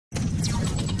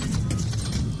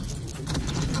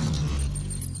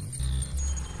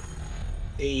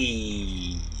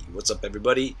Hey, what's up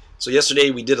everybody? So yesterday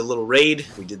we did a little raid.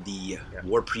 We did the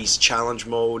Warpriest challenge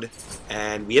mode,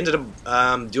 and we ended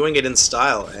up doing it in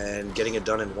style and getting it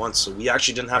done in once. So we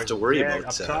actually didn't have to worry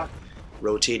about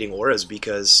rotating auras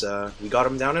because we got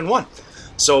them down in one.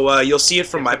 So you'll see it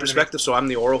from my perspective. So I'm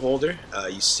the aura holder.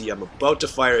 You see I'm about to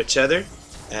fire a tether,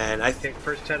 and I think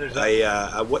first tether's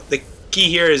up. what the key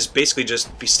here is basically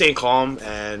just be staying calm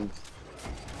and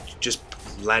just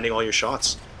landing all your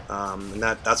shots. And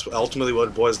that's ultimately what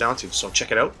it boils down to. So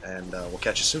check it out, and we'll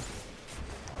catch you soon.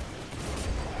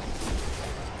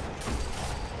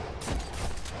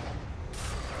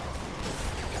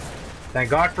 Thank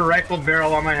God for rifled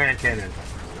barrel on my hand cannon.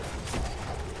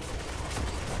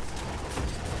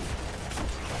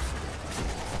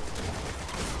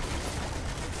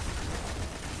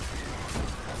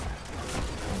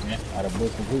 Yeah, out of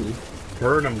book completely.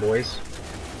 Burn them, boys.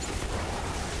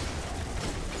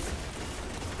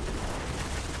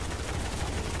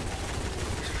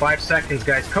 It's 5 seconds,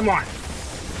 guys. Come on.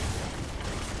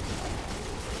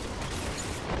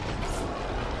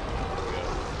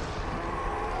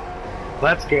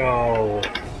 Let's go.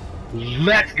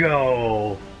 Let's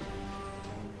go.